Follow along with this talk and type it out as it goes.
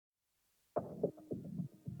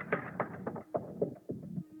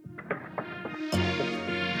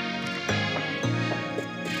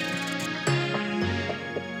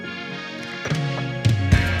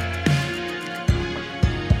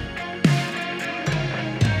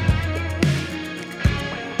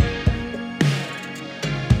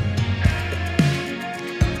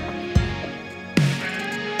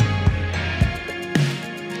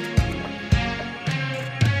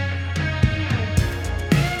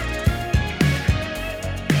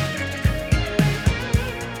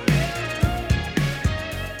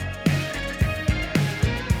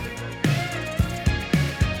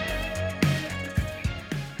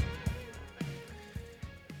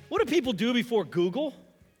people do before Google?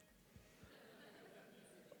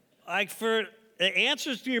 Like for the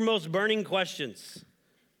answers to your most burning questions.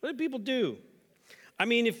 What do people do? I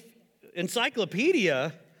mean, if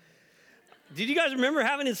encyclopedia, did you guys remember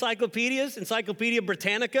having encyclopedias? Encyclopedia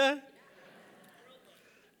Britannica?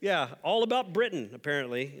 Yeah, all about Britain,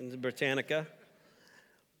 apparently, in the Britannica.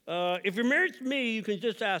 If you're married to me, you can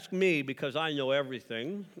just ask me because I know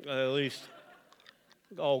everything, at least.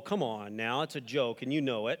 Oh, come on now, it's a joke and you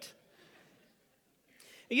know it.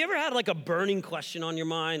 Have you ever had like a burning question on your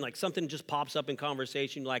mind, like something just pops up in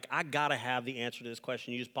conversation, like I gotta have the answer to this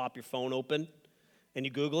question. You just pop your phone open and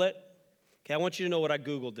you Google it. Okay, I want you to know what I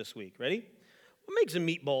Googled this week. Ready? What makes a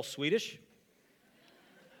meatball Swedish?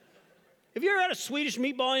 Have you ever had a Swedish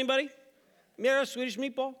meatball, anybody? Have you ever had a Swedish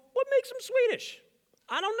meatball? What makes them Swedish?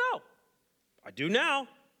 I don't know. I do now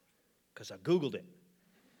because I Googled it.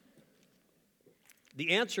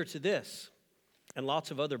 The answer to this and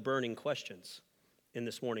lots of other burning questions in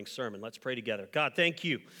this morning's sermon. Let's pray together. God, thank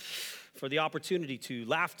you for the opportunity to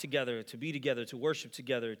laugh together, to be together, to worship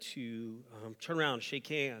together, to turn around, shake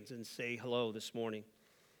hands, and say hello this morning.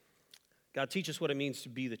 God, teach us what it means to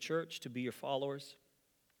be the church, to be your followers.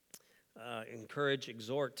 Encourage,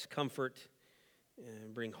 exhort, comfort,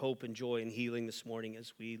 and bring hope and joy and healing this morning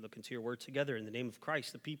as we look into your word together. In the name of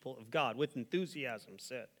Christ, the people of God, with enthusiasm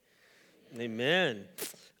said. Amen.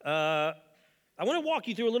 I want to walk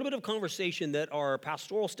you through a little bit of conversation that our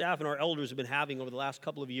pastoral staff and our elders have been having over the last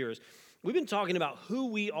couple of years. We've been talking about who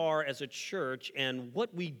we are as a church and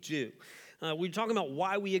what we do. We're talking about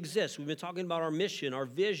why we exist. We've been talking about our mission, our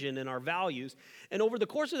vision, and our values. And over the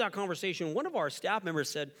course of that conversation, one of our staff members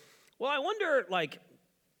said, well, I wonder, like,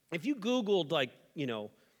 if you Googled, like,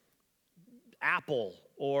 Apple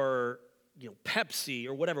or Pepsi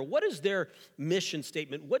or whatever, what is their mission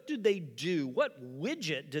statement? What do they do? What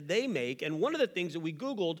widget did they make? And one of the things that we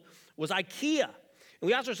Googled was IKEA. And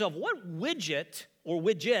we asked ourselves, what widget or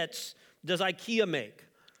widgets does IKEA make?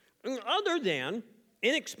 Other than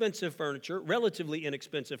inexpensive furniture, relatively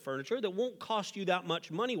inexpensive furniture that won't cost you that much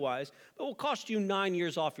money-wise, but will cost you 9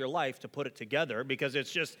 years off your life to put it together because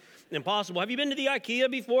it's just impossible. Have you been to the IKEA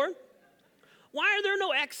before? Why are there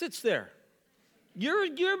no exits there?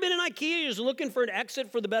 You've been in IKEA, you're just looking for an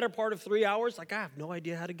exit for the better part of 3 hours? Like, I have no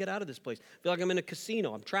idea how to get out of this place. I feel like I'm in a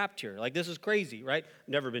casino. I'm trapped here. Like, this is crazy, right?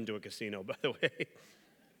 Never been to a casino, by the way.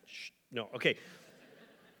 No, okay.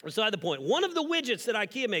 Beside the point. One of the widgets that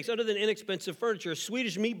IKEA makes, other than inexpensive furniture, is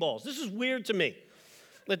Swedish meatballs. This is weird to me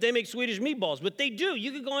that they make Swedish meatballs, but they do.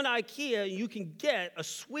 You can go into IKEA and you can get a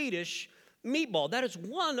Swedish meatball. That is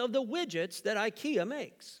one of the widgets that IKEA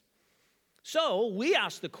makes. So we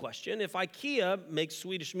asked the question, if IKEA makes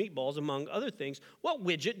Swedish meatballs, among other things, what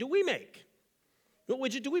widget do we make? What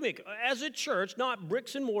widget do we make? As a church, not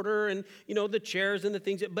bricks and mortar and, the chairs and the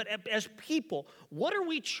things, but as people, what are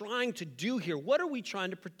we trying to do here? What are we trying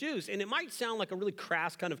to produce? And it might sound like a really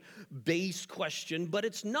crass kind of base question, but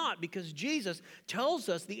it's not, because Jesus tells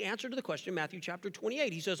us the answer to the question in Matthew chapter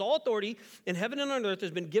 28. He says, all authority in heaven and on earth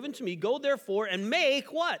has been given to me. Go therefore and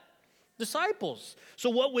make what? Disciples.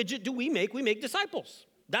 So what widget do we make? We make disciples.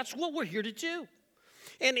 That's what we're here to do.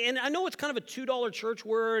 And I know it's kind of a $2 church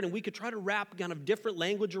word, and we could try to wrap kind of different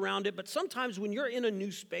language around it, but sometimes when you're in a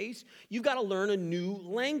new space, you've got to learn a new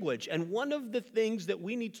language. And one of the things that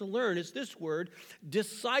we need to learn is this word,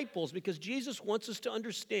 disciples, because Jesus wants us to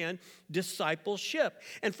understand discipleship.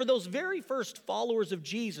 And for those very first followers of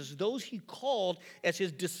Jesus, those he called as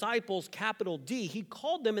his disciples, capital D, he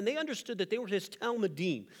called them, and they understood that they were his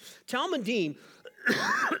Talmudim. Talmudim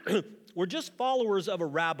were just followers of a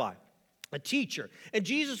rabbi, a teacher. And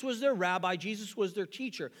Jesus was their rabbi, Jesus was their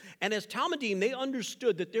teacher. And as Talmudim, they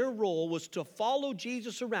understood that their role was to follow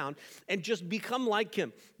Jesus around and just become like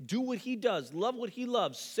him. Do what he does, love what he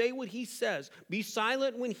loves, say what he says, be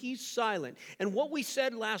silent when he's silent. And what we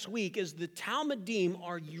said last week is the Talmudim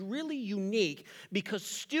are really unique because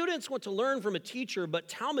students want to learn from a teacher, but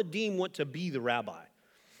Talmudim want to be the rabbi.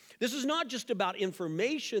 This is not just about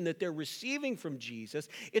information that they're receiving from Jesus.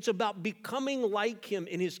 It's about becoming like him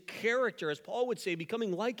in his character, as Paul would say,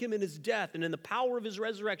 becoming like him in his death and in the power of his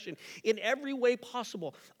resurrection in every way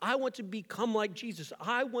possible. I want to become like Jesus.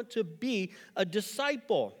 I want to be a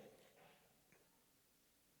disciple.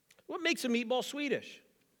 What makes a meatball Swedish?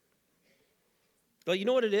 Well, you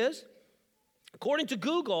know what it is? According to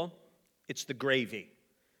Google, it's the gravy.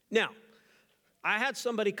 Now, I had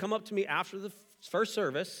somebody come up to me after the first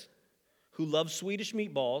service who loves Swedish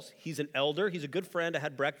meatballs. He's an elder. He's a good friend. I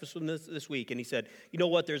had breakfast with him this week, and he said, you know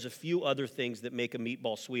what? There's a few other things that make a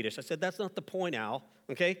meatball Swedish. I said, that's not the point, Al,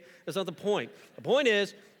 okay? That's not the point. The point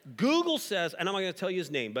is, Google says, and I'm not going to tell you his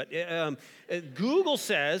name, but Google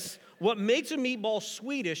says what makes a meatball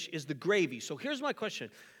Swedish is the gravy. So here's my question.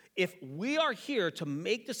 If we are here to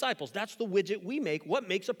make disciples, that's the widget we make, what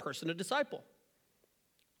makes a person a disciple?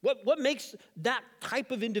 What makes that type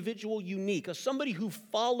of individual unique, as somebody who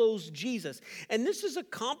follows Jesus? And this is a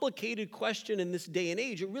complicated question in this day and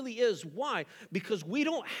age. It really is. Why? Because we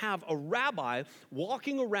don't have a rabbi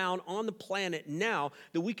walking around on the planet now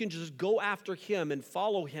that we can just go after him and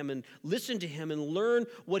follow him and listen to him and learn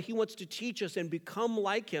what he wants to teach us and become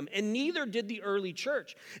like him. And neither did the early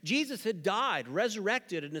church. Jesus had died,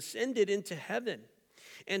 resurrected, and ascended into heaven.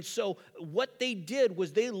 And so what they did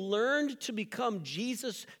was they learned to become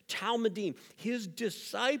Jesus' Talmudim, his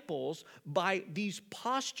disciples, by these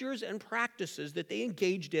postures and practices that they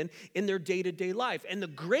engaged in their day-to-day life. And the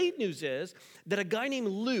great news is that a guy named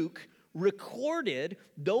Luke recorded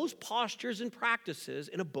those postures and practices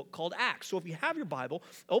in a book called Acts. So if you have your Bible,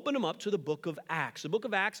 open them up to the book of Acts. The book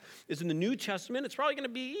of Acts is in the New Testament. It's probably going to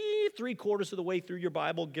be 3/4 of the way through your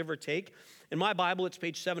Bible, give or take. In my Bible, it's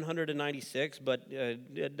page 796, but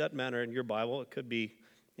it doesn't matter in your Bible. It could be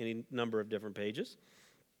any number of different pages.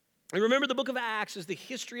 And remember, the book of Acts is the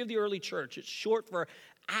history of the early church. It's short for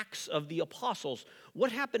Acts of the Apostles.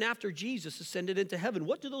 What happened after Jesus ascended into heaven?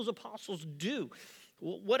 What do those apostles do?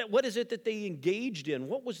 What is it that they engaged in?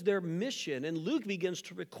 What was their mission? And Luke begins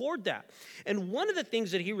to record that. And one of the things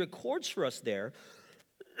that he records for us there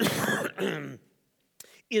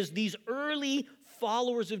is these early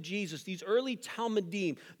followers of Jesus, these early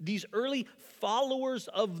Talmudim, these early followers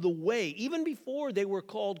of the way, even before they were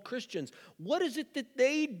called Christians. What is it that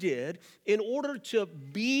they did in order to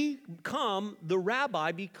become the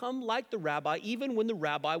rabbi, become like the rabbi, even when the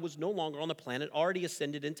rabbi was no longer on the planet, already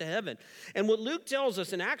ascended into heaven? And what Luke tells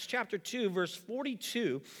us in Acts chapter 2, verse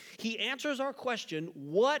 42, he answers our question,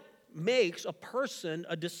 what makes a person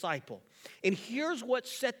a disciple? And here's what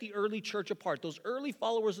set the early church apart, those early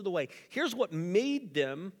followers of the way. Here's what made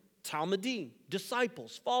them Talmudim,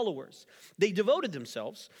 disciples, followers. They devoted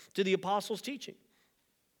themselves to the apostles' teaching,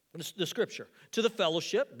 the scripture, to the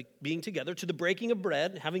fellowship, being together, to the breaking of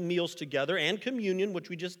bread, having meals together, and communion, which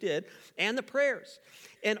we just did, and the prayers.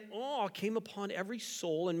 And awe came upon every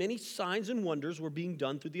soul, and many signs and wonders were being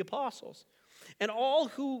done through the apostles. And all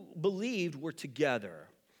who believed were together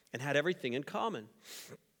and had everything in common.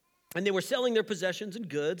 And they were selling their possessions and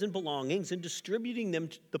goods and belongings and distributing them,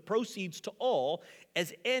 the proceeds, to all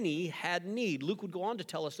as any had need. Luke would go on to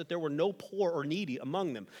tell us that there were no poor or needy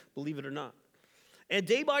among them, believe it or not. And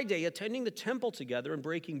day by day, attending the temple together and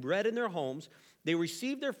breaking bread in their homes, they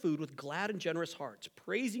received their food with glad and generous hearts,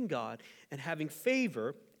 praising God and having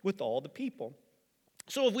favor with all the people.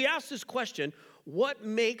 So if we ask this question, what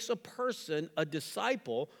makes a person a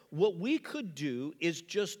disciple? What we could do is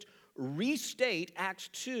just restate Acts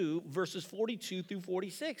 2, verses 42 through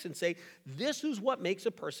 46 and say, this is what makes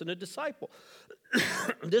a person a disciple.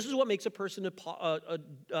 This is what makes a person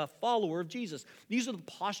a follower of Jesus. These are the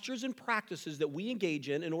postures and practices that we engage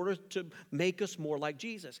in order to make us more like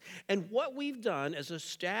Jesus. And what we've done as a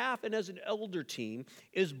staff and as an elder team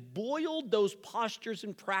is boiled those postures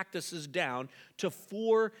and practices down to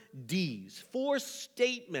 4 Ds, 4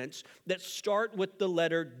 statements that start with the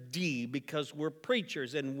letter D, because we're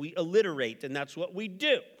preachers and we alliterate, and that's what we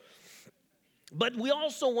do. But we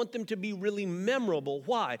also want them to be really memorable.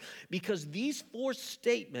 Why? Because these 4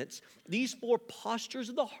 statements, these 4 postures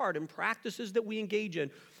of the heart and practices that we engage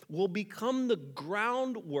in will become the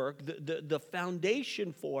groundwork, the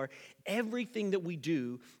foundation for everything that we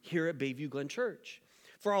do here at Bayview Glen Church.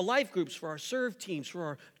 For our life groups, for our serve teams, for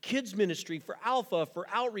our kids ministry, for Alpha, for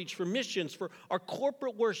outreach, for missions, for our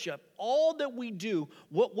corporate worship, all that we do,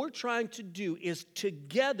 what we're trying to do is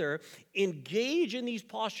together engage in these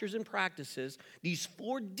postures and practices, these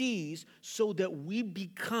 4 Ds, so that we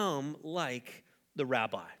become like the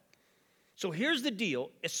rabbi. So here's the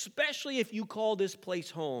deal, especially if you call this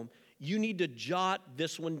place home, you need to jot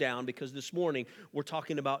this one down, because this morning we're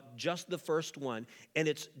talking about just the first one, and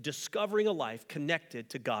it's discovering a life connected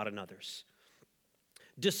to God and others.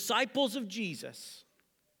 Disciples of Jesus,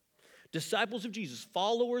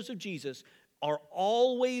 followers of Jesus, are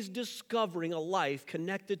always discovering a life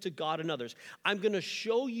connected to God and others. I'm going to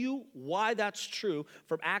show you why that's true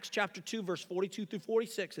from Acts chapter 2, verse 42 through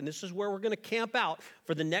 46. And this is where we're going to camp out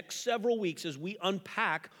for the next several weeks as we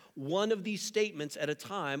unpack one of these statements at a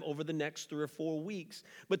time over the next 3 or 4 weeks.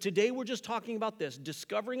 But today we're just talking about this,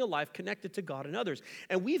 discovering a life connected to God and others.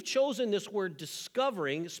 And we've chosen this word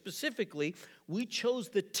discovering specifically. We chose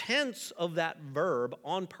the tense of that verb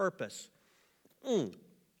on purpose.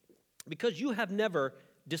 Because you have never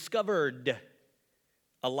discovered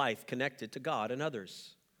a life connected to God and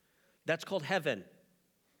others. That's called heaven,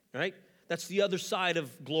 right? That's the other side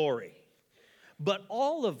of glory. But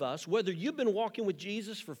all of us, whether you've been walking with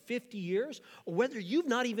Jesus for 50 years, or whether you've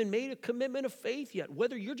not even made a commitment of faith yet,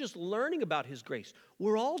 whether you're just learning about His grace,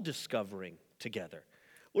 we're all discovering together.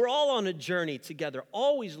 We're all on a journey together,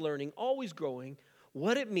 always learning, always growing,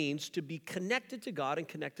 what it means to be connected to God and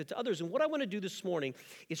connected to others. And what I want to do this morning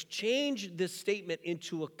is change this statement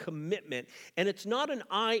into a commitment. And it's not an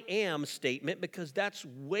I am statement, because that's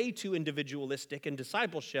way too individualistic, and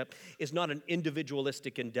discipleship is not an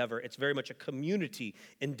individualistic endeavor. It's very much a community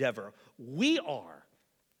endeavor. We are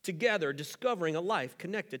together discovering a life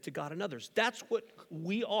connected to God and others. That's what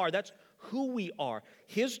we are. That's who we are.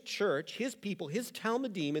 His church, His people, His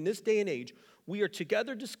Talmudim in this day and age, we are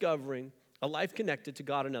together discovering a life connected to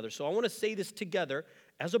God and others. So I want to say this together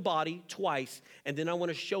as a body twice, and then I want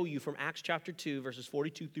to show you from Acts chapter 2, verses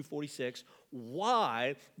 42 through 46,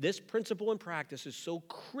 why this principle and practice is so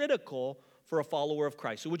critical for a follower of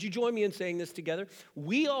Christ. So would you join me in saying this together?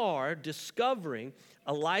 We are discovering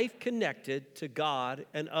a life connected to God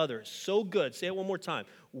and others. So good. Say it one more time.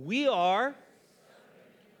 We are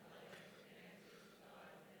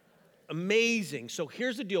amazing. So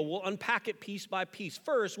here's the deal. We'll unpack it piece by piece.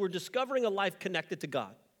 First, we're discovering a life connected to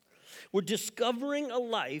God. We're discovering a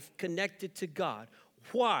life connected to God.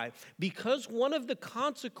 Why? Because one of the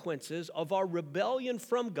consequences of our rebellion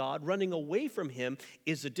from God, running away from Him,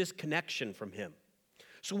 is a disconnection from Him.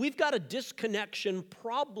 So we've got a disconnection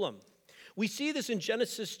problem. We see this in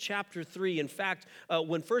Genesis chapter 3. In fact,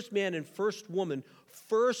 when first man and first woman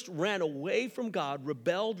first ran away from God,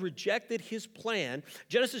 rebelled, rejected His plan,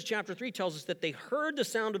 Genesis chapter 3 tells us that they heard the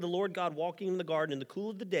sound of the Lord God walking in the garden in the cool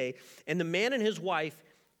of the day, and the man and his wife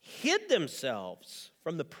hid themselves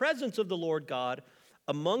from the presence of the Lord God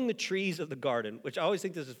among the trees of the garden, which I always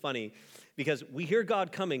think this is funny because we hear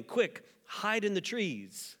God coming, quick, hide in the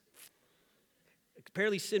trees.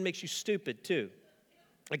 Apparently sin makes you stupid too.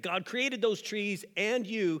 Like God created those trees and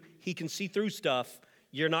you, He can see through stuff.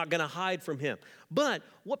 You're not going to hide from Him. But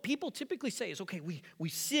what people typically say is, okay, we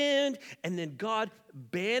sinned, and then God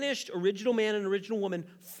banished original man and original woman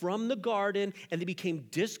from the garden, and they became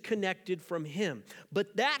disconnected from Him.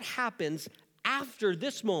 But that happens after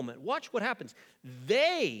this moment. Watch what happens.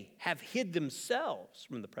 They have hid themselves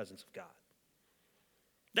from the presence of God.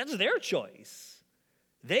 That's their choice.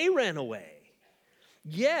 They ran away.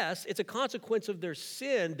 Yes, it's a consequence of their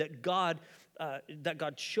sin that God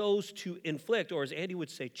chose to inflict, or as Andy would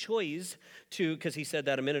say, choice to, because he said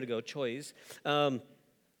that a minute ago, choice,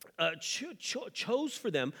 chose for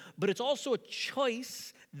them, but it's also a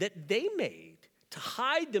choice that they made to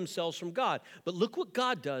hide themselves from God. But look what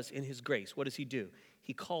God does in His grace. What does He do?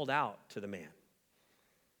 He called out to the man.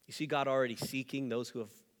 You see God already seeking those who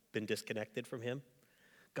have been disconnected from Him?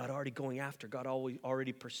 God already going after, God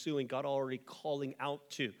already pursuing, God already calling out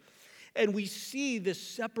to. And we see this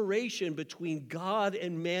separation between God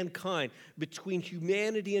and mankind, between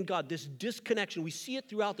humanity and God, this disconnection. We see it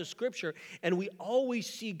throughout the Scripture, and we always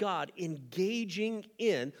see God engaging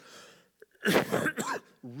in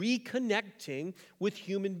reconnecting with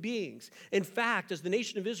human beings. In fact, as the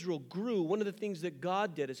nation of Israel grew, one of the things that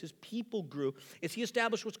God did as His people grew is He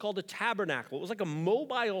established what's called a tabernacle. It was like a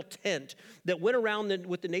mobile tent that went around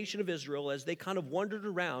with the nation of Israel as they kind of wandered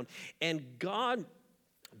around, and God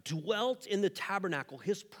dwelt in the tabernacle.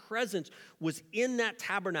 His presence was in that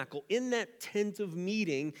tabernacle, in that tent of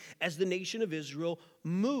meeting as the nation of Israel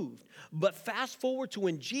moved. But fast forward to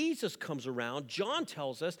when Jesus comes around, John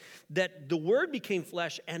tells us that the Word became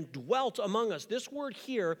flesh and dwelt among us. This word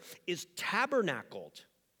here is tabernacled.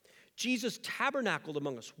 Jesus tabernacled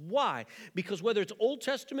among us. Why? Because whether it's Old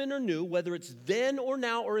Testament or New, whether it's then or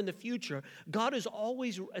now or in the future, God is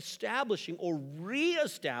always establishing or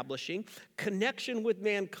reestablishing connection with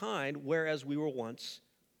mankind, whereas we were once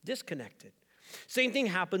disconnected. Same thing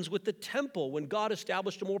happens with the temple when God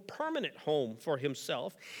established a more permanent home for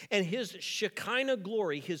Himself, and His Shekinah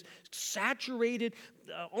glory, His saturated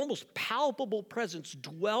almost palpable presence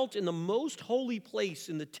dwelt in the most holy place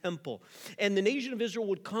in the temple. And the nation of Israel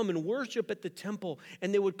would come and worship at the temple,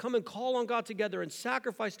 and they would come and call on God together and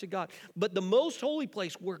sacrifice to God. But the most holy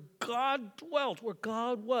place where God dwelt, where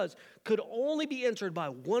God was, could only be entered by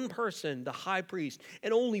one person, the high priest,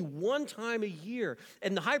 and only one time a year.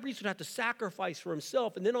 And the high priest would have to sacrifice for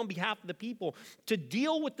himself and then on behalf of the people to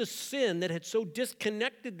deal with the sin that had so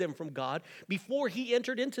disconnected them from God before he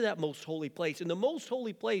entered into that most holy place. And the most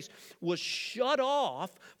holy place was shut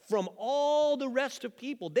off from all the rest of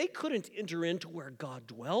people. They couldn't enter into where God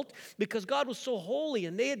dwelt because God was so holy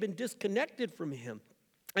and they had been disconnected from him.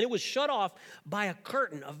 And it was shut off by a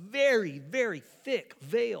curtain, a very, very thick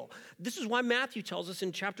veil. This is why Matthew tells us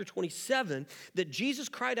in chapter 27 that Jesus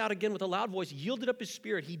cried out again with a loud voice, yielded up his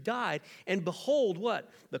spirit, he died, and behold, what?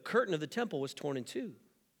 The curtain of the temple was torn in two.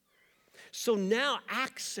 So now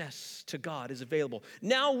access to God is available.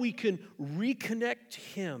 Now we can reconnect to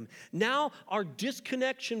him. Now our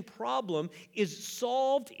disconnection problem is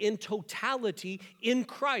solved in totality in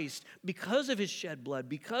Christ because of his shed blood,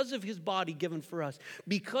 because of his body given for us,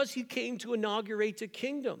 because he came to inaugurate a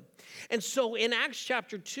kingdom. And so in Acts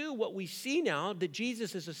chapter 2, what we see now that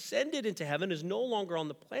Jesus has ascended into heaven, is no longer on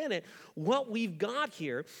the planet, what we've got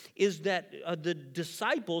here is that the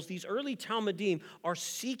disciples, these early Talmudim, are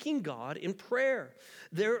seeking God in prayer.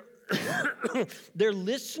 They're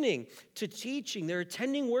listening to teaching. They're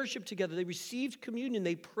attending worship together. They received communion.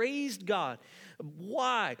 They praised God.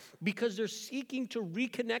 Why? Because they're seeking to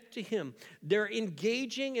reconnect to him. They're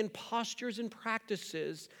engaging in postures and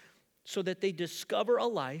practices so that they discover a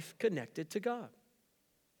life connected to God.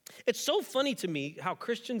 It's so funny to me how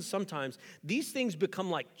Christians sometimes, these things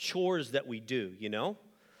become like chores that we do, you know?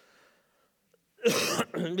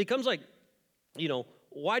 It becomes like, you know,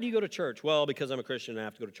 why do you go to church? Well, because I'm a Christian and I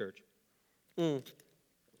have to go to church.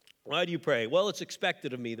 Why do you pray? Well, it's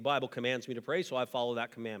expected of me. The Bible commands me to pray, so I follow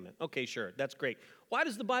that commandment. Okay, sure, that's great. Why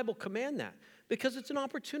does the Bible command that? Because it's an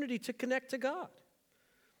opportunity to connect to God.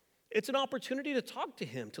 It's an opportunity to talk to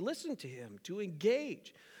him, to listen to him, to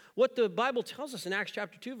engage. What the Bible tells us in Acts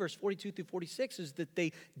chapter 2, verse 42 through 46 is that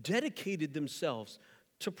they dedicated themselves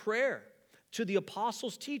to prayer, to the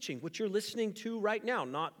apostles' teaching, which you're listening to right now.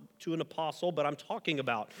 Not to an apostle, but I'm talking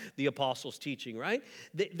about the apostles' teaching, right?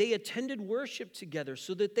 They attended worship together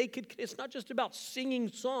so that they could, it's not just about singing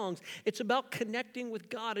songs, it's about connecting with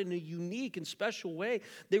God in a unique and special way.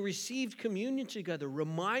 They received communion together,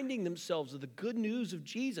 reminding themselves of the good news of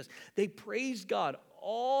Jesus. They praised God,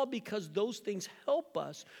 all because those things help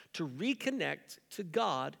us to reconnect to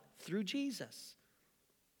God through Jesus.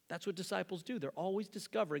 That's what disciples do. They're always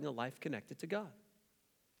discovering a life connected to God.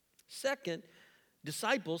 Second,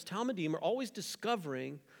 disciples, Talmudim, are always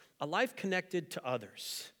discovering a life connected to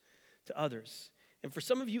others. And for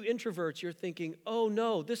some of you introverts, you're thinking, oh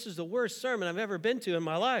no, this is the worst sermon I've ever been to in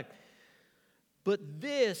my life. But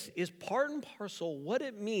this is part and parcel what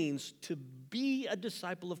it means to be a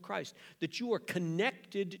disciple of Christ, that you are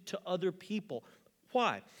connected to other people.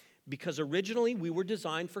 Why? Because originally we were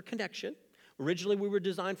designed for connection. Originally, we were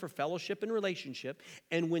designed for fellowship and relationship.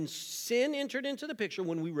 And when sin entered into the picture,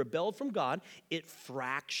 when we rebelled from God, it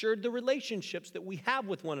fractured the relationships that we have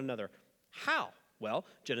with one another. How? Well,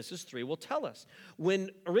 Genesis 3 will tell us.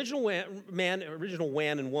 When original man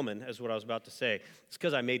and woman, is what I was about to say. It's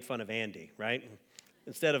because I made fun of Andy, right?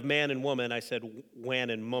 Instead of man and woman, I said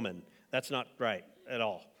wan and woman. That's not right at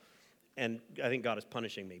all. And I think God is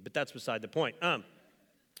punishing me, but that's beside the point.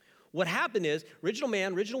 What happened is, original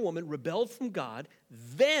man, original woman rebelled from God.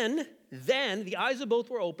 Then the eyes of both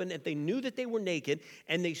were open, and they knew that they were naked,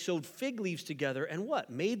 and they sewed fig leaves together, and what?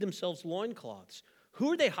 Made themselves loincloths.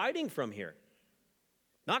 Who are they hiding from here?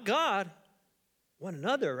 Not God. One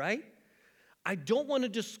another, right? I don't want to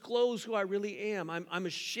disclose who I really am. I'm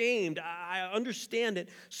ashamed. I understand that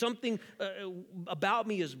something about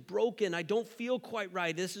me is broken. I don't feel quite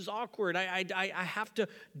right. This is awkward. I have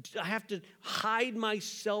to hide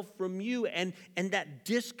myself from you. And that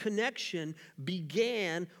disconnection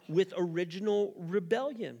began with original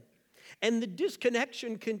rebellion. And the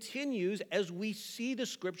disconnection continues as we see the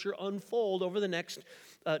scripture unfold over the next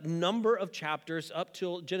number of chapters up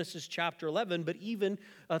till Genesis chapter 11, but even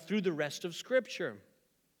through the rest of scripture.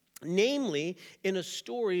 Namely, in a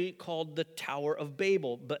story called the Tower of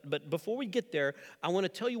Babel. But before we get there, I want to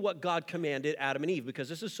tell you what God commanded Adam and Eve, because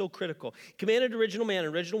this is so critical. He commanded original man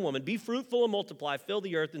and original woman, be fruitful and multiply, fill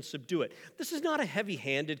the earth and subdue it. This is not a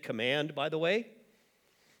heavy-handed command, by the way.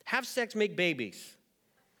 Have sex, make babies.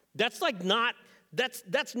 That's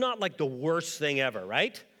not like the worst thing ever,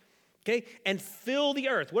 right? Okay, and fill the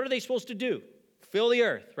earth. What are they supposed to do? Fill the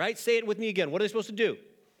earth, right? Say it with me again. What are they supposed to do?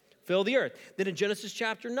 Fill the earth. Then in Genesis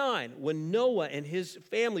chapter 9, when Noah and his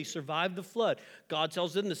family survived the flood, God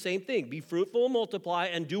tells them the same thing. Be fruitful and multiply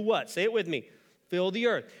and do what? Say it with me. Fill the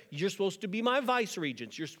earth. You're supposed to be my vice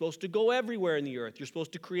regents. You're supposed to go everywhere in the earth. You're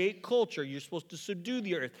supposed to create culture. You're supposed to subdue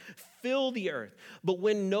the earth. Fill the earth. But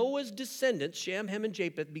when Noah's descendants, Shem, Ham, and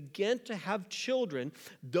Japheth, began to have children,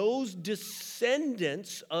 those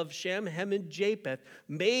descendants of Shem, Ham, and Japheth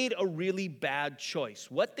made a really bad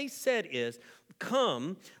choice. What they said is,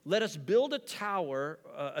 come, let us build a tower,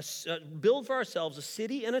 build for ourselves a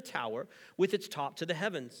city and a tower with its top to the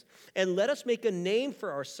heavens. And let us make a name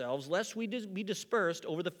for ourselves, lest we be dispersed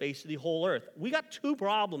over the face of the whole earth. We got two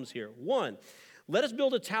problems here. One, let us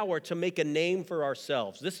build a tower to make a name for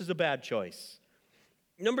ourselves. This is a bad choice.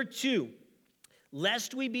 Number two,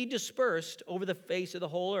 lest we be dispersed over the face of the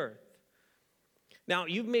whole earth. Now,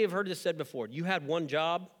 you may have heard this said before. You had one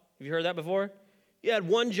job. Have you heard that before? You had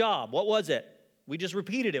one job. What was it? We just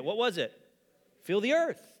repeated it. What was it? Fill the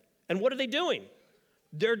earth. And what are they doing?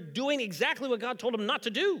 They're doing exactly what God told them not to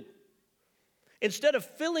do. Instead of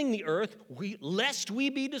filling the earth, lest we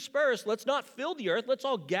be dispersed, let's not fill the earth. Let's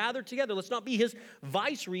all gather together. Let's not be his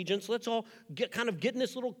vice regents. Let's all get in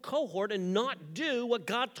this little cohort and not do what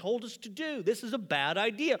God told us to do. This is a bad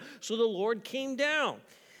idea. So the Lord came down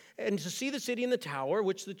and to see the city and the tower,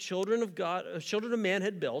 which the children of man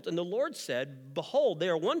had built. And the Lord said, behold, they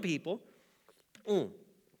are one people.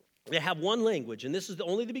 They have one language, and this is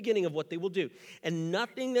only the beginning of what they will do. And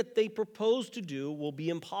nothing that they propose to do will be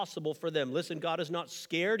impossible for them. Listen, God is not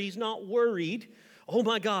scared. He's not worried. Oh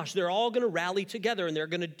my gosh, they're all going to rally together and they're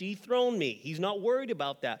going to dethrone me. He's not worried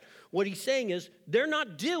about that. What he's saying is they're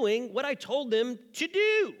not doing what I told them to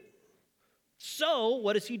do. So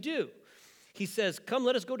what does he do? He says, come,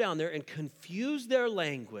 let us go down there and confuse their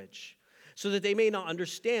language, so that they may not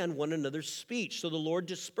understand one another's speech. So the Lord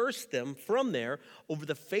dispersed them from there over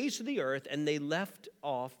the face of the earth, and they left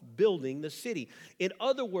off building the city. In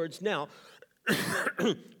other words, now,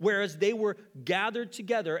 whereas they were gathered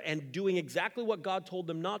together and doing exactly what God told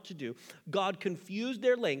them not to do, God confused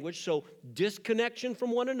their language, so disconnection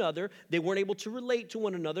from one another. They weren't able to relate to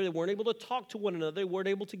one another. They weren't able to talk to one another. They weren't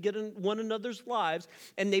able to get in one another's lives,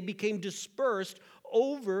 and they became dispersed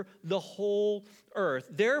over the whole earth.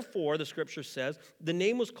 Therefore, the scripture says, the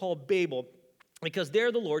name was called Babel, because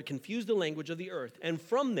there the Lord confused the language of the earth. And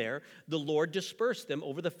from there, the Lord dispersed them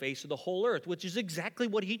over the face of the whole earth, which is exactly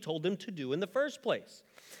what he told them to do in the first place.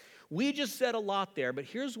 We just said a lot there, but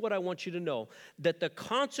here's what I want you to know, that the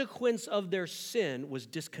consequence of their sin was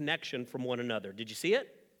disconnection from one another. Did you see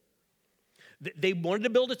it? They wanted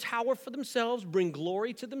to build a tower for themselves, bring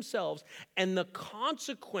glory to themselves, and the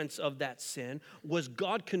consequence of that sin was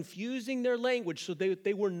God confusing their language so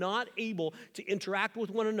they were not able to interact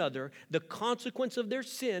with one another. The consequence of their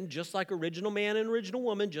sin, just like original man and original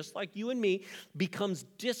woman, just like you and me, becomes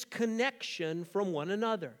disconnection from one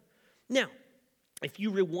another. Now, if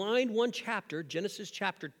you rewind one chapter, Genesis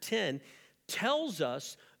chapter 10 tells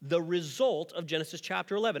us the result of Genesis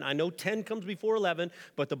chapter 11. I know 10 comes before 11,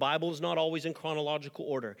 but the Bible is not always in chronological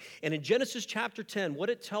order. And in Genesis chapter 10, what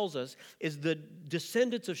it tells us is the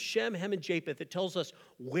descendants of Shem, Ham, and Japheth. It tells us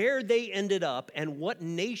where they ended up and what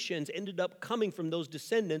nations ended up coming from those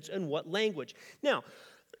descendants and what language. Now,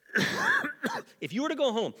 if you were to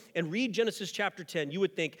go home and read Genesis chapter 10, you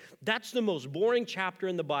would think that's the most boring chapter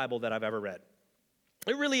in the Bible that I've ever read.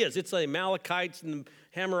 It really is. It's the Amalekites and the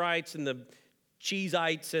Hamorites and the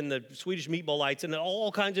Cheesites and the Swedish meatballites and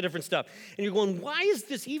all kinds of different stuff. And you're going, why is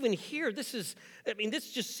this even here? This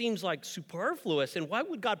just seems like superfluous. And why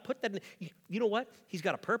would God put that in? You know what? He's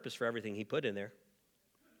got a purpose for everything he put in there.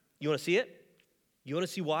 You want to see it? You want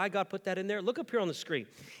to see why God put that in there? Look up here on the screen.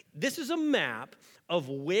 This is a map of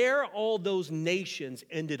where all those nations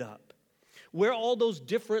ended up, where all those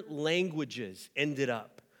different languages ended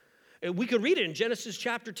up. We could read it in Genesis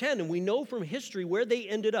chapter 10, and we know from history where they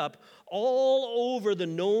ended up all over the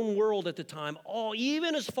known world at the time,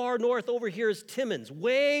 even as far north over here as Timmins,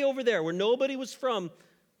 way over there where nobody was from.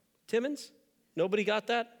 Timmins? Nobody got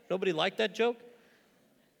that? Nobody liked that joke?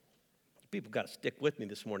 People got to stick with me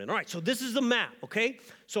this morning. All right, so this is the map, okay?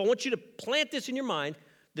 So I want you to plant this in your mind.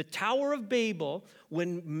 The Tower of Babel,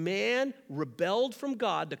 when man rebelled from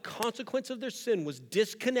God, the consequence of their sin was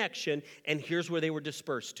disconnection, and here's where they were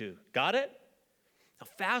dispersed to. Got it? Now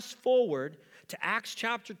fast forward to Acts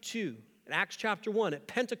chapter 2. In Acts chapter 1, at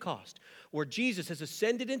Pentecost, where Jesus has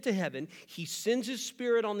ascended into heaven, he sends his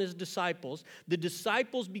Spirit on his disciples. The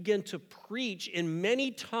disciples begin to preach in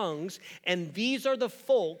many tongues, and these are the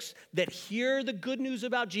folks that hear the good news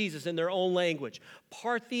about Jesus in their own language.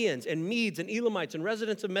 Parthians and Medes and Elamites and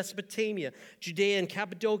residents of Mesopotamia, Judea and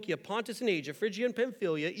Cappadocia, Pontus and Asia, Phrygia and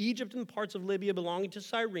Pamphylia, Egypt and parts of Libya belonging to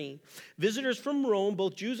Cyrene, visitors from Rome,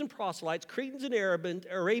 both Jews and proselytes, Cretans and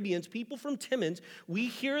Arabians, people from Timans, we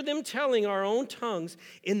hear them telling our own tongues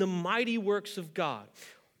in the mighty works of God.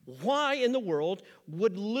 Why in the world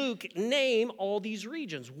would Luke name all these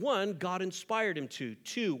regions? One, God inspired him to.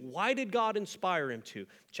 Two, why did God inspire him to?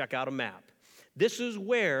 Check out a map. This is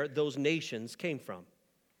where those nations came from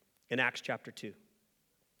in Acts chapter 2.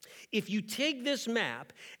 If you take this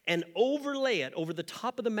map and overlay it over the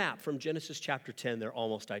top of the map from Genesis chapter 10, they're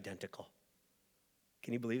almost identical.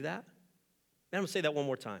 Can you believe that? And I'm going to say that one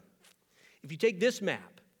more time. If you take this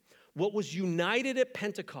map, what was united at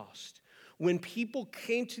Pentecost, when people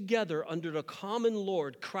came together under the common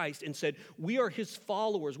Lord, Christ, and said, we are his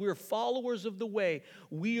followers, we are followers of the way,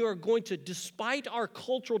 we are going to, despite our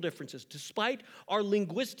cultural differences, despite our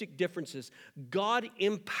linguistic differences, God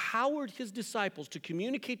empowered his disciples to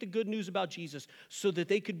communicate the good news about Jesus so that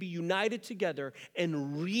they could be united together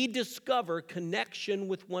and rediscover connection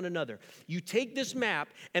with one another. You take this map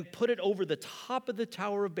and put it over the top of the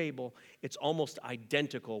Tower of Babel, it's almost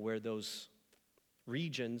identical where those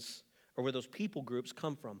regions or where those people groups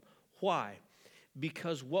come from. Why?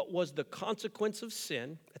 Because what was the consequence of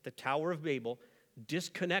sin at the Tower of Babel,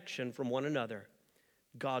 disconnection from one another,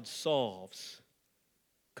 God solves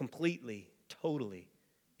completely, totally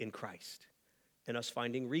in Christ, and us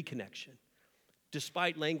finding reconnection.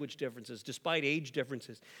 Despite language differences, despite age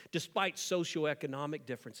differences, despite socioeconomic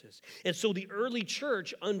differences. And so the early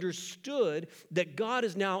church understood that God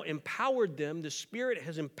has now empowered them, the Spirit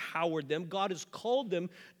has empowered them, God has called them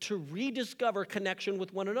to rediscover connection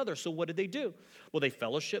with one another. So what did they do? Well, they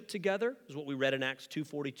fellowshiped together, is what we read in Acts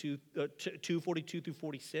 2:42 through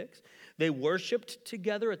 46. They worshiped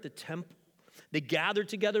together at the temple. They gathered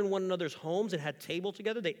together in one another's homes and had table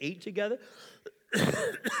together. They ate together.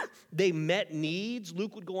 They met needs.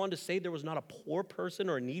 Luke would go on to say there was not a poor person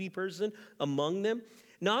or a needy person among them.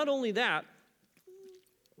 Not only that,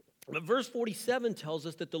 but verse 47 tells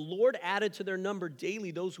us that the Lord added to their number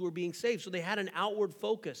daily those who were being saved. So they had an outward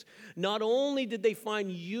focus. Not only did they find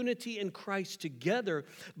unity in Christ together,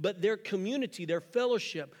 but their community, their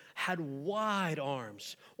fellowship, had wide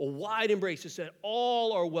arms, a wide embrace. It said,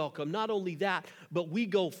 all are welcome. Not only that, but we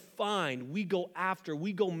go find, we go after,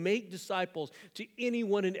 we go make disciples to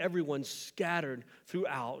anyone and everyone scattered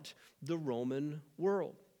throughout the Roman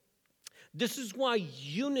world. This is why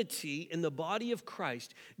unity in the body of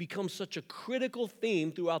Christ becomes such a critical theme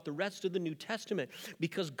throughout the rest of the New Testament,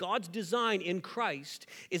 because God's design in Christ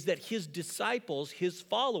is that his disciples, his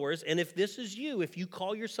followers, and if this is you, if you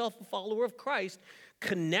call yourself a follower of Christ,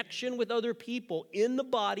 connection with other people in the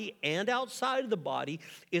body and outside of the body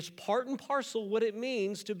is part and parcel what it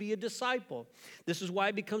means to be a disciple. This is why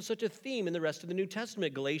it becomes such a theme in the rest of the New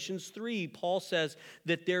Testament. Galatians 3, Paul says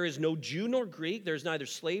that there is no Jew nor Greek, there's neither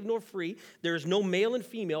slave nor free, there is no male and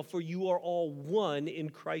female, for you are all one in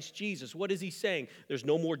Christ Jesus. What is he saying? There's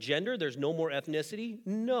no more gender, there's no more ethnicity?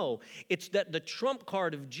 No. It's that the trump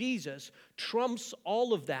card of Jesus trumps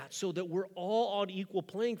all of that so that we're all on equal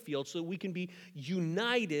playing field, so that we can be united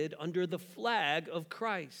under the flag of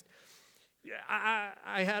Christ.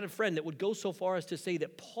 I had a friend that would go so far as to say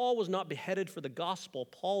that Paul was not beheaded for the gospel,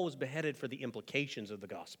 Paul was beheaded for the implications of the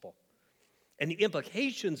gospel. And the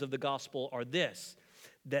implications of the gospel are this,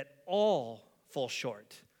 that all fall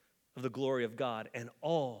short of the glory of God and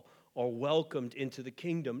all are welcomed into the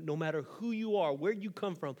kingdom, no matter who you are, where you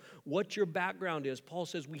come from, what your background is. Paul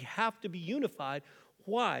says we have to be unified.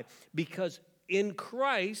 Why? Because in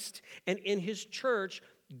Christ and in his church,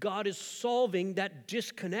 God is solving that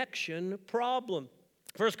disconnection problem.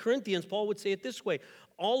 1 Corinthians, Paul would say it this way,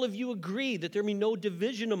 all of you agree that there be no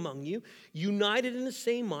division among you, united in the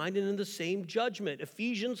same mind and in the same judgment.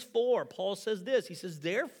 Ephesians 4, Paul says this, he says,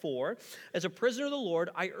 therefore, as a prisoner of the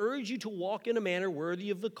Lord, I urge you to walk in a manner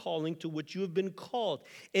worthy of the calling to which you have been called.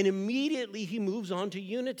 And immediately he moves on to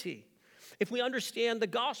unity. If we understand the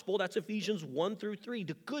gospel, that's Ephesians 1 through 3,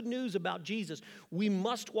 the good news about Jesus, we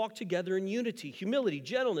must walk together in unity, humility,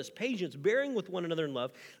 gentleness, patience, bearing with one another in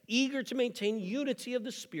love, eager to maintain unity of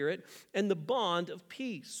the Spirit and the bond of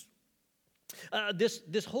peace.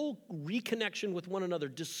 This whole reconnection with one another,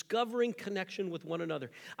 discovering connection with one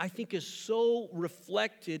another, I think is so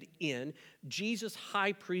reflected in Jesus'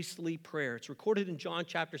 high priestly prayer. It's recorded in John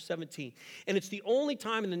chapter 17. And it's the only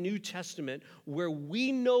time in the New Testament where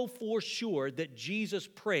we know for sure that Jesus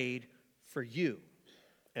prayed for you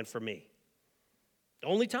and for me. The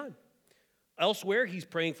only time. Elsewhere, he's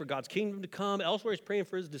praying for God's kingdom to come. Elsewhere, he's praying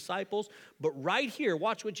for his disciples. But right here,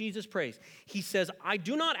 watch what Jesus prays. He says, I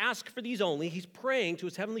do not ask for these only. He's praying to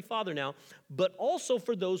his heavenly Father now, but also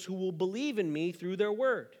for those who will believe in me through their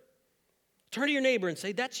word. Turn to your neighbor and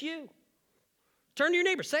say, that's you. Turn to your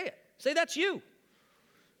neighbor, say it. Say, that's you.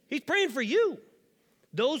 He's praying for you.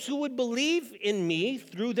 Those who would believe in me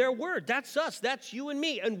through their word. That's us. That's you and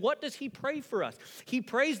me. And what does he pray for us? He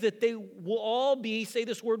prays that they will all be, say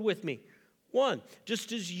this word with me, one,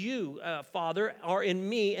 just as you, Father, are in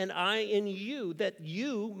me and I in you, that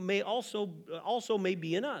you may also may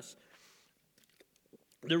be in us.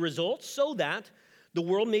 The result, so that the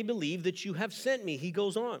world may believe that you have sent me. He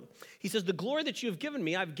goes on. He says, the glory that you have given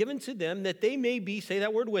me, I've given to them, that they may be, say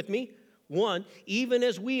that word with me, one, even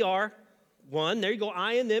as we are one. There you go,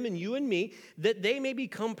 I and them and you and me, that they may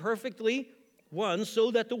become perfectly one,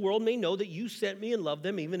 so that the world may know that you sent me and loved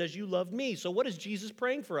them even as you loved me. So what is Jesus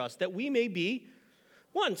praying for us? That we may be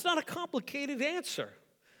one. It's not a complicated answer.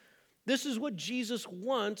 This is what Jesus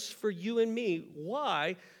wants for you and me.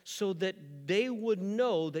 Why? So that they would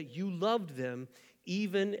know that you loved them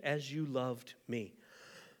even as you loved me.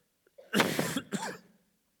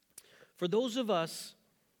 For those of us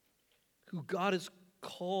who God has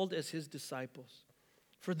called as his disciples,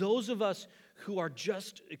 for those of us who are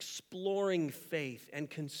just exploring faith and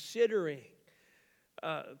considering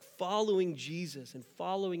following Jesus and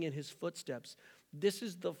following in his footsteps, this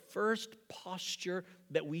is the first posture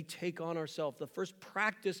that we take on ourselves. The first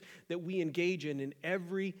practice that we engage in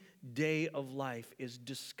every day of life is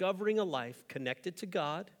discovering a life connected to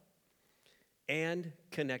God and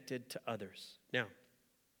connected to others. Now,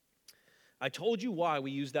 I told you why we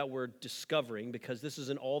use that word discovering, because this is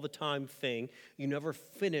an all-the-time thing. You never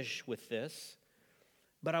finish with this.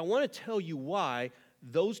 But I want to tell you why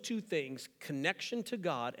those two things, connection to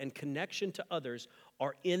God and connection to others,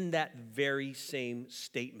 are in that very same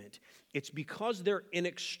statement. It's because they're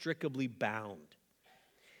inextricably bound.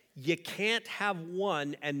 You can't have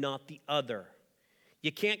one and not the other.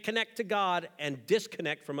 You can't connect to God and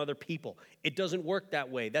disconnect from other people. It doesn't work that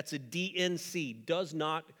way. That's a DNC, does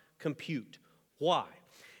not compute. Why?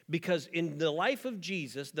 Because in the life of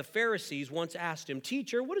Jesus, the Pharisees once asked him,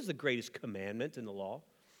 Teacher, what is the greatest commandment in the law?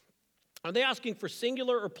 Are they asking for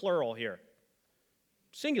singular or plural here?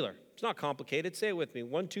 Singular. It's not complicated. Say it with me.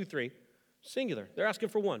 1, 2, 3. Singular. They're asking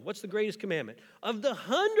for one. What's the greatest commandment? Of the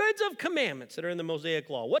hundreds of commandments that are in the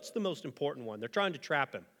Mosaic Law, what's the most important one? They're trying to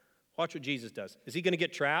trap him. Watch what Jesus does. Is he going to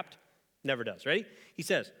get trapped? Never does. Ready? He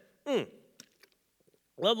says, love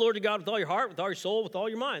the Lord your God with all your heart, with all your soul, with all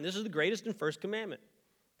your mind. This is the greatest and first commandment.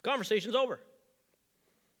 Conversation's over.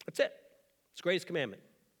 That's it. It's the greatest commandment.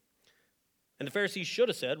 And the Pharisees should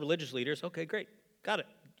have said, religious leaders, okay, great, got it.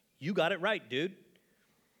 You got it right, dude.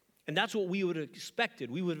 And that's what we would have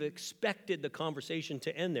expected. We would have expected the conversation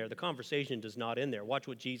to end there. The conversation does not end there. Watch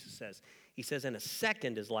what Jesus says. He says, and a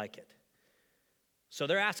second is like it. So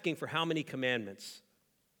they're asking for how many commandments?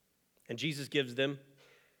 And Jesus gives them.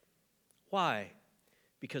 Why?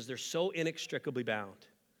 Because they're so inextricably bound.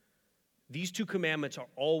 These two commandments are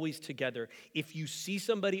always together. If you see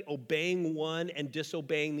somebody obeying one and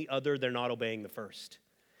disobeying the other, they're not obeying the first.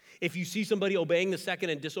 If you see somebody obeying the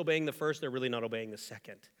second and disobeying the first, they're really not obeying the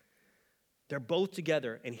second. They're both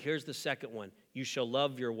together, and here's the second one. You shall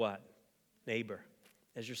love your what? Neighbor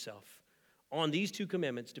as yourself. On these two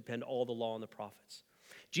commandments depend all the law and the prophets.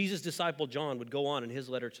 Jesus' disciple John would go on in his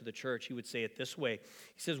letter to the church. He would say it this way.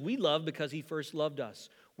 He says, we love because he first loved us.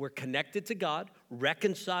 We're connected to God,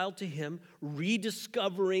 reconciled to him,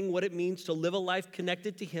 rediscovering what it means to live a life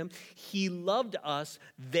connected to him. He loved us,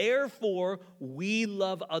 therefore we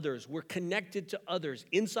love others. We're connected to others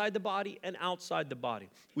inside the body and outside the body.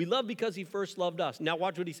 We love because he first loved us. Now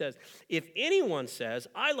watch what he says. If anyone says,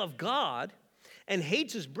 I love God, and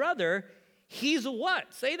hates his brother, he's a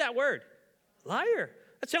what? Say that word. Liar.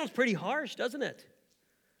 That sounds pretty harsh, doesn't it?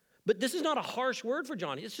 But this is not a harsh word for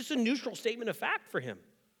John. It's just a neutral statement of fact for him.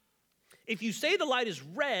 If you say the light is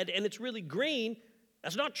red and it's really green,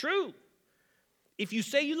 that's not true. If you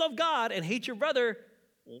say you love God and hate your brother,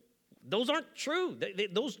 those aren't true.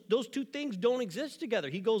 Those two things don't exist together.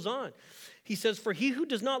 He goes on. He says, for he who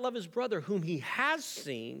does not love his brother whom he has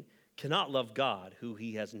seen cannot love God who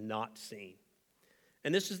he has not seen.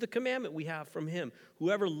 And this is the commandment we have from him.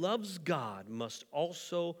 Whoever loves God must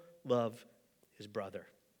also love his brother.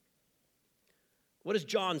 What is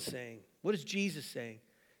John saying? What is Jesus saying?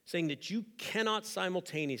 Saying that you cannot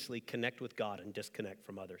simultaneously connect with God and disconnect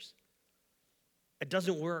from others. It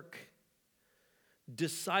doesn't work.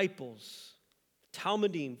 Disciples,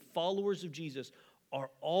 Talmudim, followers of Jesus, are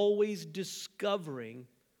always discovering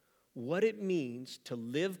what it means to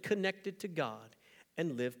live connected to God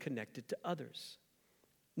and live connected to others.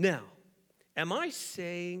 Now, am I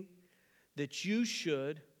saying that you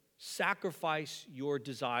should sacrifice your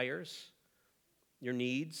desires, your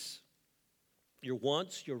needs, your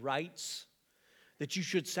wants, your rights, that you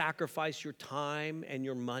should sacrifice your time and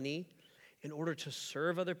your money in order to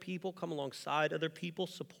serve other people, come alongside other people,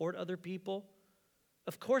 support other people?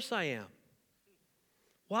 Of course I am.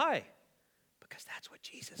 Why? Because that's what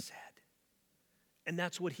Jesus said. And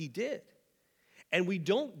that's what he did. And we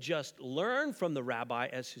don't just learn from the rabbi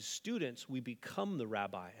as his students, we become the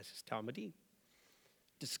rabbi as his Talmudim.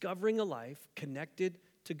 Discovering a life connected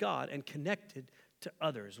to God and connected to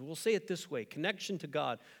others. We'll say it this way: connection to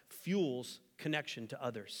God fuels connection to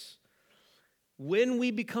others. When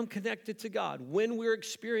we become connected to God, when we're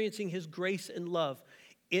experiencing his grace and love,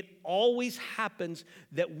 it always happens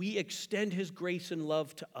that we extend his grace and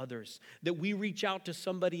love to others, that we reach out to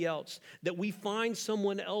somebody else, that we find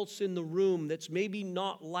someone else in the room that's maybe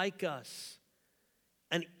not like us.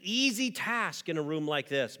 An easy task in a room like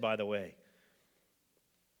this, by the way.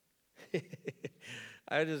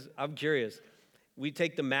 I'm curious. We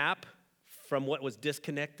take the map from what was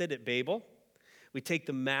disconnected at Babel. We take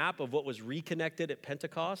the map of what was reconnected at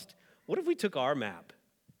Pentecost. What if we took our map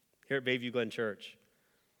here at Bayview Glen Church?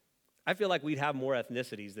 I feel like we'd have more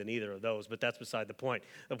ethnicities than either of those, but that's beside the point.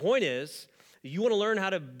 The point is, you want to learn how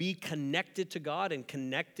to be connected to God and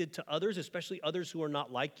connected to others, especially others who are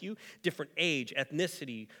not like you, different age,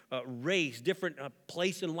 ethnicity, race, different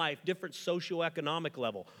place in life, different socioeconomic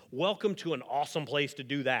level. Welcome to an awesome place to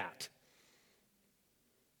do that.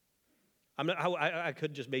 I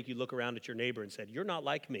could just make you look around at your neighbor and say, you're not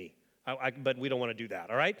like me, but we don't want to do that,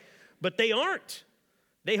 all right? But they aren't.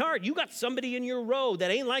 They aren't. You got somebody in your row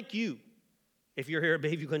that ain't like you if you're here at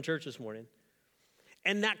Bayview Glen Church this morning.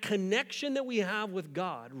 And that connection that we have with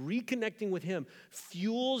God, reconnecting with him,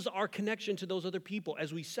 fuels our connection to those other people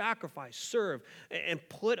as we sacrifice, serve, and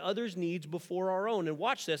put others' needs before our own. And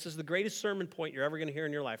watch this. This is the greatest sermon point you're ever going to hear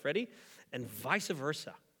in your life. Ready? And vice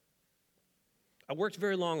versa. I worked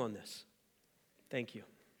very long on this. Thank you.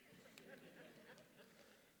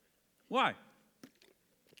 Why?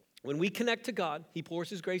 When we connect to God, he pours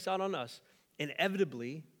his grace out on us.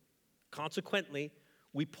 Inevitably, consequently,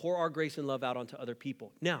 we pour our grace and love out onto other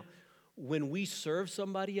people. Now, when we serve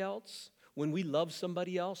somebody else, when we love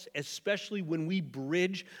somebody else, especially when we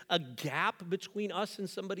bridge a gap between us and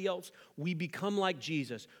somebody else, we become like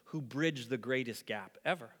Jesus, who bridged the greatest gap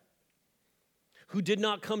ever. Who did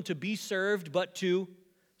not come to be served, but to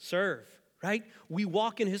serve. Right? We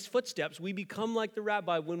walk in his footsteps. We become like the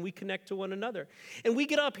rabbi when we connect to one another. And we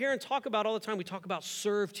get up here and talk about all the time. We talk about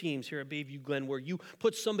serve teams here at Bayview Glen where you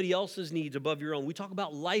put somebody else's needs above your own. We talk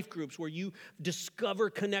about life groups where you discover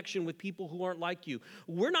connection with people who aren't like you.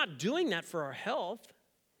 We're not doing that for our health.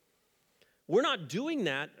 We're not doing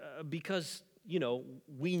that because,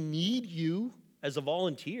 we need you as a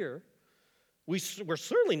volunteer. We're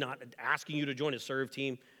certainly not asking you to join a serve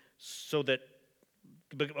team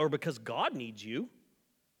or because God needs you.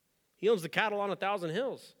 He owns the cattle on 1,000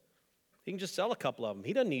 hills. He can just sell a couple of them.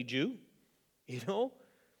 He doesn't need you.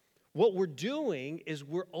 What we're doing is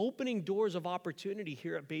we're opening doors of opportunity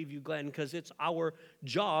here at Bayview Glen because it's our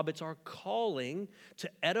job, it's our calling to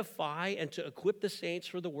edify and to equip the saints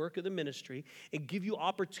for the work of the ministry and give you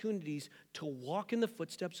opportunities to walk in the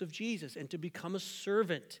footsteps of Jesus and to become a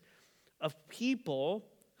servant of people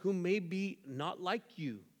who may be not like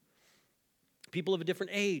you. People of a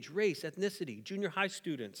different age, race, ethnicity, junior high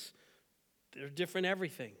students. They're different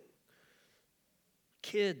everything.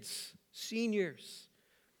 Kids, seniors.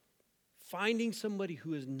 Finding somebody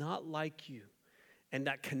who is not like you. And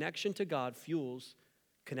that connection to God fuels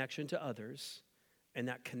connection to others. And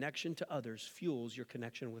that connection to others fuels your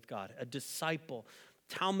connection with God. A disciple,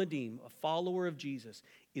 Talmudim, a follower of Jesus,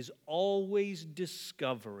 is always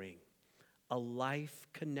discovering a life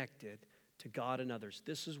connected to God and others.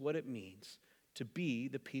 This is what it means to be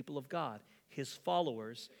the people of God, his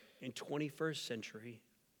followers in 21st century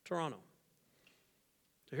Toronto.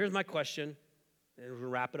 So here's my question, and we'll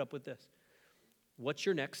wrap it up with this. What's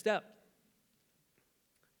your next step?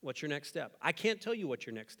 What's your next step? I can't tell you what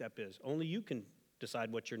your next step is. Only you can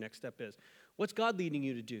decide what your next step is. What's God leading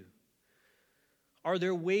you to do? Are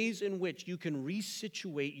there ways in which you can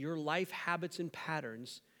resituate your life habits and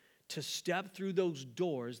patterns to step through those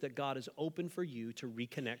doors that God has opened for you to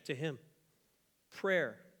reconnect to Him.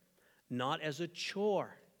 Prayer, not as a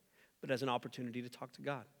chore, but as an opportunity to talk to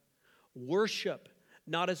God. Worship,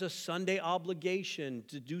 not as a Sunday obligation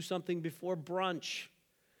to do something before brunch,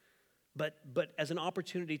 but as an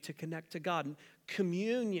opportunity to connect to God. And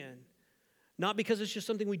communion, not because it's just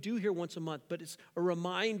something we do here once a month, but it's a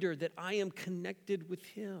reminder that I am connected with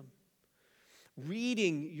Him.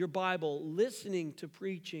 Reading your Bible, listening to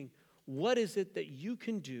preaching, what is it that you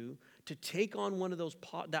can do to take on one of those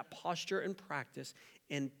that posture and practice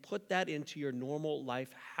and put that into your normal life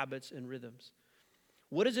habits and rhythms?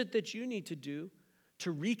 What is it that you need to do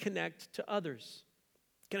to reconnect to others?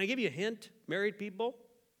 Can I give you a hint, married people?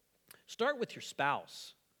 Start with your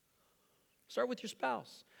spouse. Start with your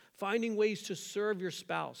spouse. Finding ways to serve your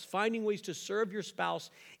spouse. Finding ways to serve your spouse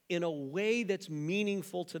in a way that's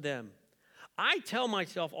meaningful to them. I tell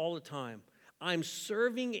myself all the time, I'm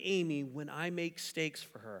serving Amy when I make steaks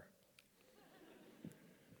for her.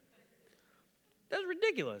 That's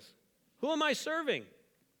ridiculous. Who am I serving?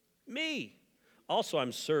 Me. Also,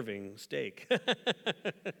 I'm serving steak.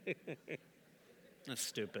 That's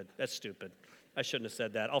stupid. That's stupid. I shouldn't have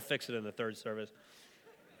said that. I'll fix it in the third service.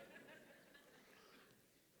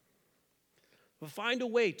 But find a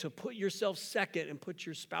way to put yourself second and put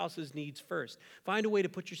your spouse's needs first. Find a way to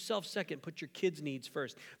put yourself second, put your kids' needs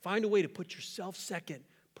first. Find a way to put yourself second,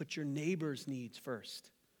 put your neighbor's needs first.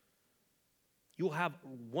 You'll have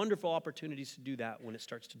wonderful opportunities to do that when it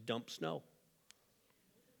starts to dump snow.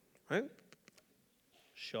 Right?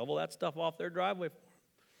 Shovel that stuff off their driveway.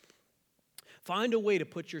 Find a way to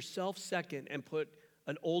put yourself second and put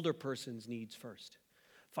an older person's needs first.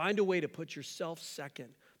 Find a way to put yourself second.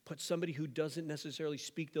 Put somebody who doesn't necessarily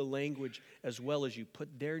speak the language as well as you.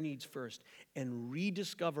 Put their needs first and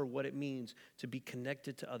rediscover what it means to be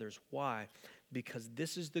connected to others. Why? Because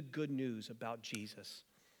this is the good news about Jesus.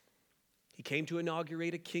 He came to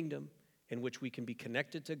inaugurate a kingdom in which we can be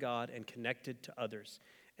connected to God and connected to others.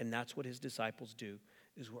 And that's what his disciples do,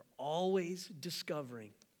 is we're always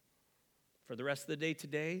discovering for the rest of the day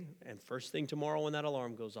today and first thing tomorrow when that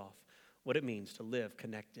alarm goes off, what it means to live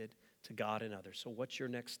connected to God and others. So what's your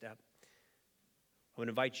next step? I'm going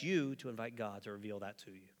to invite you to invite God to reveal that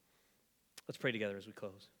to you. Let's pray together as we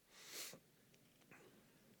close.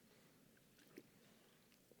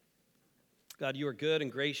 God, you are good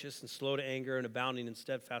and gracious and slow to anger and abounding in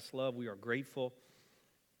steadfast love. We are grateful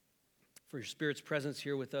for your Spirit's presence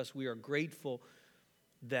here with us. We are grateful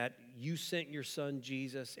that you sent your Son,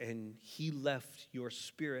 Jesus, and he left your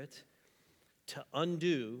Spirit to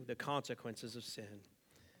undo the consequences of sin.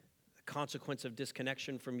 The consequence of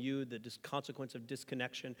disconnection from you, the consequence of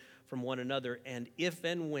disconnection from one another. And if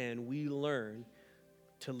and when we learn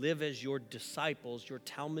to live as your disciples, your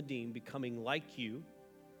Talmudim, becoming like you,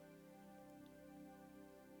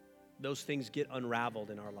 those things get unraveled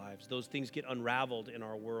in our lives. Those things get unraveled in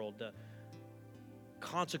our world. The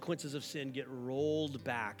consequences of sin get rolled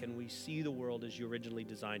back, and we see the world as you originally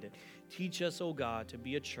designed it. Teach us, oh God, to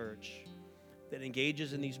be a church that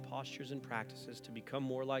engages in these postures and practices to become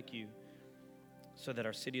more like you, so that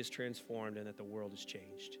our city is transformed and that the world is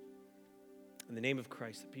changed. In the name of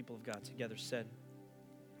Christ, the people of God together said,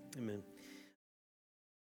 amen.